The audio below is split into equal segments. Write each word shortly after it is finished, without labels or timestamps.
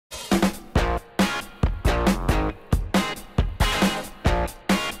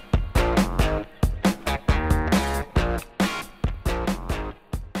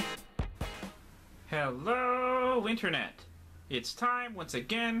Internet. It's time once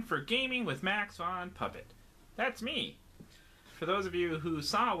again for Gaming with Max von Puppet. That's me. For those of you who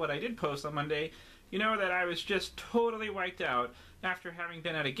saw what I did post on Monday, you know that I was just totally wiped out after having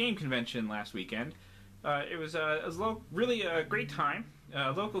been at a game convention last weekend. It was really a great time.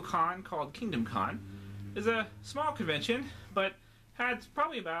 A local con called Kingdom Con. It's a small convention, but had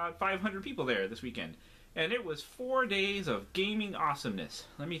probably about 500 people there this weekend. And it was 4 days of gaming awesomeness,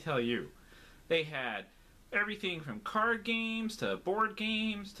 let me tell you. They had everything from card games to board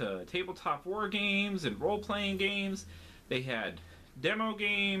games to tabletop war games and role-playing games. They had demo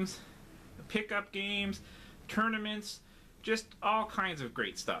games, pickup games, tournaments, just all kinds of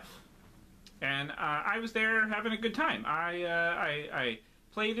great stuff. And I was there having a good time. I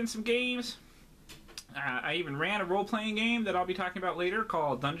played in some games. I even ran a role-playing game that I'll be talking about later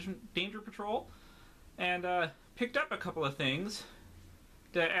called Danger Patrol. And picked up a couple of things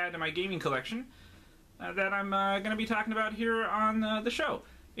to add to my gaming collection that I'm going to be talking about here on the show,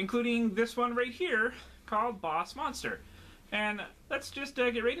 including this one right here called Boss Monster. And let's just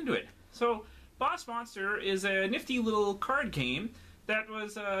get right into it. So, Boss Monster is a nifty little card game that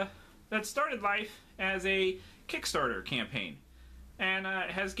was that started life as a Kickstarter campaign, and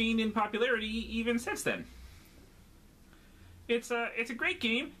has gained in popularity even since then. It's a great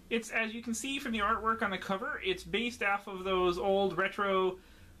game. It's, as you can see from the artwork on the cover, it's based off of those old retro,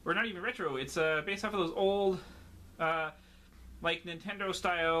 or not even retro, it's based off of those old, like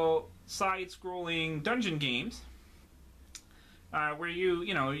Nintendo-style side-scrolling dungeon games, where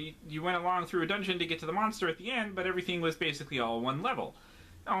you went along through a dungeon to get to the monster at the end, but everything was basically all one level.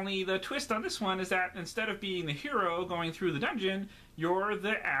 Only the twist on this one is that instead of being the hero going through the dungeon, you're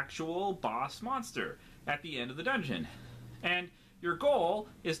the actual boss monster at the end of the dungeon. And your goal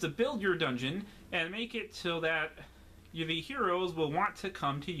is to build your dungeon and make it so that the heroes will want to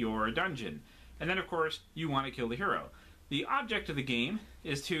come to your dungeon. And then, of course, you want to kill the hero. The object of the game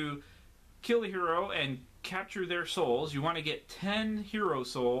is to kill the hero and capture their souls. You want to get 10 hero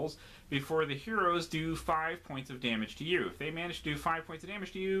souls before the heroes do 5 points of damage to you. If they manage to do 5 points of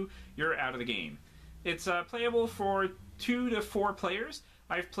damage to you, you're out of the game. It's playable for 2 to 4 players.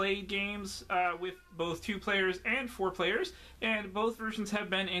 I've played games with both 2 players and 4 players, and both versions have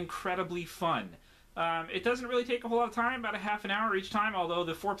been incredibly fun. It doesn't really take a whole lot of time, about a half an hour each time, although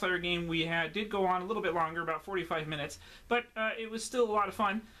the 4-player game we had did go on a little bit longer, about 45 minutes, but it was still a lot of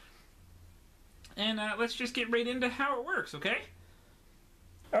fun. And let's just get right into how it works, okay?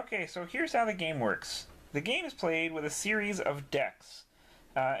 Okay, so here's how the game works. The game is played with a series of decks.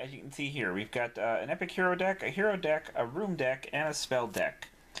 As you can see here, we've got an epic hero deck, a room deck, and a spell deck.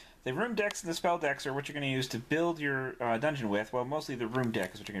 The room decks and the spell decks are what you're going to use to build your dungeon with. Well, mostly the room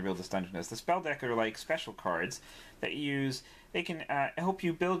deck is what you're going to build this dungeon with. The spell deck are like special cards that you use. They can help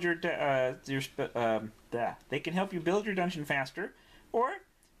you build your they can help you build your dungeon faster, or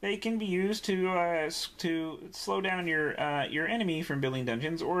they can be used to slow down your enemy from building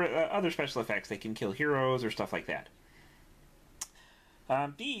dungeons, or other special effects. They can kill heroes or stuff like that.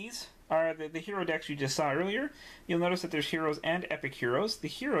 These are the hero decks you just saw earlier. You'll notice that there's heroes and epic heroes. The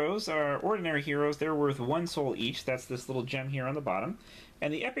heroes are ordinary heroes. They're worth 1 soul each. That's this little gem here on the bottom.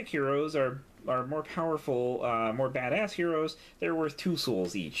 And the epic heroes are more powerful, more badass heroes. They're worth 2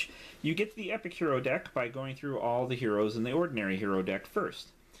 souls each. You get to the epic hero deck by going through all the heroes in the ordinary hero deck first.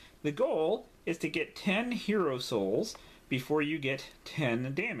 The goal is to get 10 hero souls before you get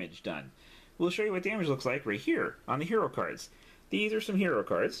 10 damage done. We'll show you what damage looks like right here on the hero cards. These are some hero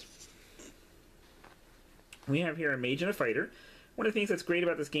cards. We have here a mage and a fighter. One of the things that's great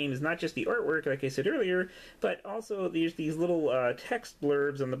about this game is not just the artwork, like I said earlier, but also these little text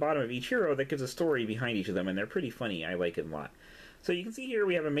blurbs on the bottom of each hero that gives a story behind each of them, and they're pretty funny. I like it a lot. So you can see here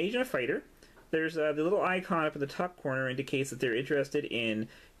we have a mage and a fighter. There's the little icon up in the top corner indicates that they're interested in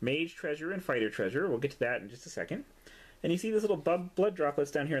mage treasure and fighter treasure. We'll get to that in just a second. And you see these little blood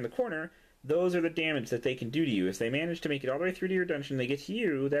droplets down here in the corner. Those are the damage that they can do to you. If they manage to make it all the way through to your dungeon, they get to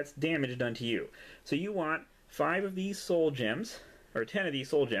you, that's damage done to you. So you want 5 of these soul gems, or 10 of these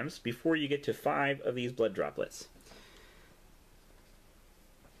soul gems, before you get to 5 of these blood droplets.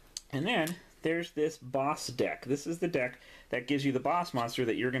 And then there's this boss deck. This is the deck that gives you the boss monster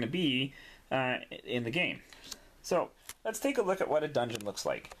that you're going to be in the game. So let's take a look at what a dungeon looks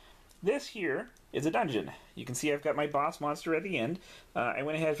like. This here is a dungeon. You can see I've got my boss monster at the end. I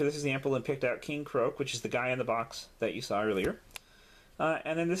went ahead for this example and picked out King Croak, which is the guy in the box that you saw earlier.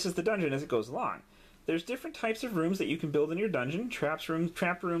 And then this is the dungeon as it goes along. There's different types of rooms that you can build in your dungeon. Trap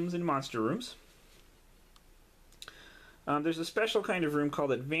rooms, and monster rooms. There's a special kind of room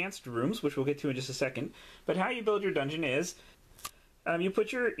called advanced rooms, which we'll get to in just a second. But how you build your dungeon is you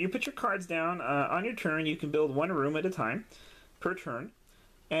put your cards down on your turn. You can build one room at a time per turn,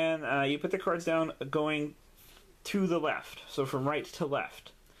 and you put the cards down going to the left, so from right to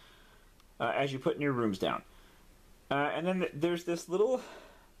left, as you put your rooms down. And then there's this little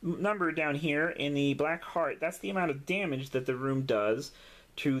number down here in the black heart. That's the amount of damage that the room does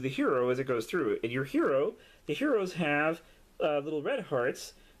to the hero as it goes through. And your hero, the heroes have little red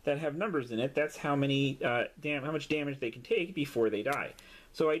hearts that have numbers in it. That's how many how much damage they can take before they die.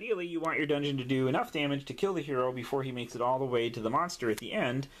 So ideally, you want your dungeon to do enough damage to kill the hero before he makes it all the way to the monster at the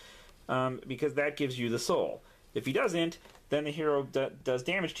end, because that gives you the soul. If he doesn't, then the hero does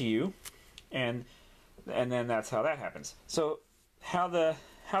damage to you, and then that's how that happens. So how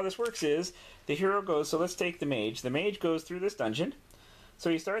this works is the hero goes. So let's take the mage. The mage goes through this dungeon. So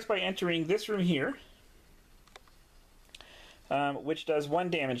he starts by entering this room here, which does 1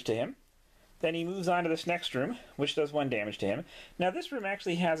 damage to him. Then he moves on to this next room, which does 1 damage to him. Now this room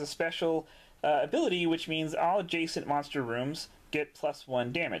actually has a special ability, which means all adjacent monster rooms get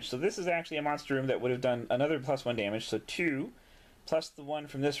 +1 damage. So this is actually a monster room that would have done another +1 damage, so 2 plus the 1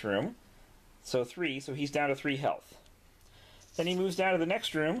 from this room, so 3, so he's down to 3 health. Then he moves down to the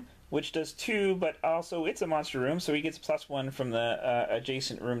next room, which does 2, but also it's a monster room, so he gets +1 from the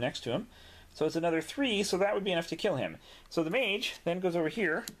adjacent room next to him. So it's another 3, so that would be enough to kill him. So the mage then goes over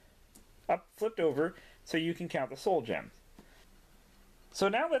here, up, flipped over, so you can count the soul gem. So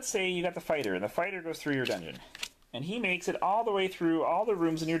now let's say you got the fighter, and the fighter goes through your dungeon. And he makes it all the way through all the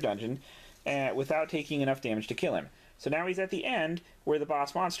rooms in your dungeon without taking enough damage to kill him. So now he's at the end where the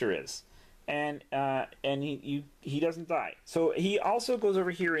boss monster is. And he doesn't die. So he also goes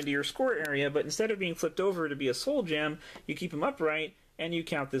over here into your score area, but instead of being flipped over to be a soul gem, you keep him upright, and you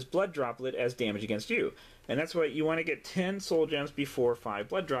count this blood droplet as damage against you. And that's why you want to get 10 soul gems before 5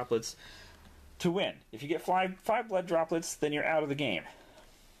 blood droplets to win. If you get 5 blood droplets, then you're out of the game.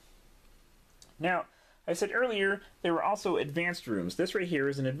 Now, I said earlier there were also advanced rooms. This right here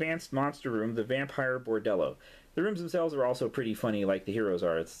is an advanced monster room, the Vampire Bordello. The rooms themselves are also pretty funny, like the heroes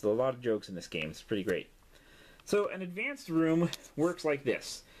are. It's a lot of jokes in this game. It's pretty great. So an advanced room works like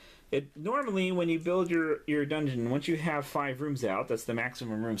this. Normally, when you build your dungeon, once you have 5 rooms out, that's the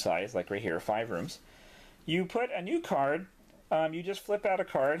maximum room size, like right here, 5 rooms, you put a new card, you just flip out a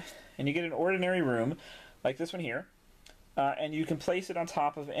card, and you get an ordinary room, like this one here, and you can place it on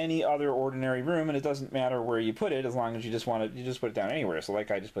top of any other ordinary room, and it doesn't matter where you put it, as long as you just put it down anywhere. So like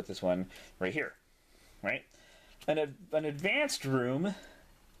I just put this one right here, right? An advanced room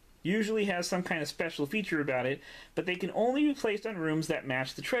usually has some kind of special feature about it, but they can only be placed on rooms that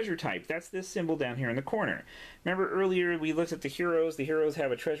match the treasure type. That's this symbol down here in the corner. Remember earlier we looked at the heroes. The heroes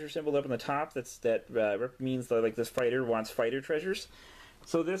have a treasure symbol up on the top that means that, like, this fighter wants fighter treasures.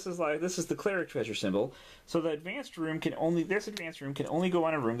 So this is the cleric treasure symbol. So this advanced room can only go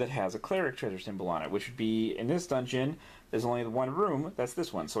on a room that has a cleric treasure symbol on it, which would be, in this dungeon, there's only the one room, that's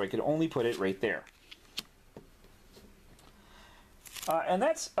this one, so I could only put it right there. And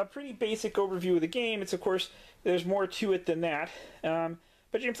that's a pretty basic overview of the game. It's, of course, there's more to it than that.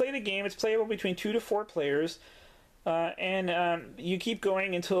 But you can play the game. It's playable between 2 to 4 players. And you keep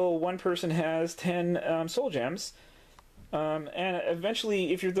going until one person has 10 soul gems. And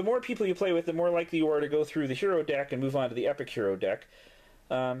eventually, the more people you play with, the more likely you are to go through the hero deck and move on to the epic hero deck.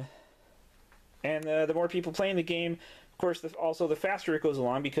 And the more people playing the game, of course, also the faster it goes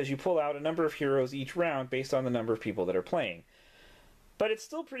along, because you pull out a number of heroes each round based on the number of people that are playing. But it's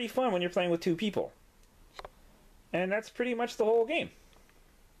still pretty fun when you're playing with 2 people. And that's pretty much the whole game.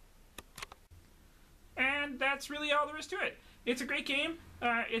 And that's really all there is to it. It's a great game.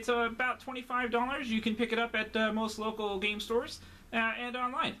 It's about $25. You can pick it up at most local game stores and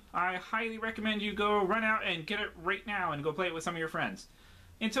online. I highly recommend you go run out and get it right now and go play it with some of your friends.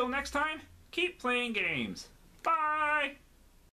 Until next time, keep playing games. Bye!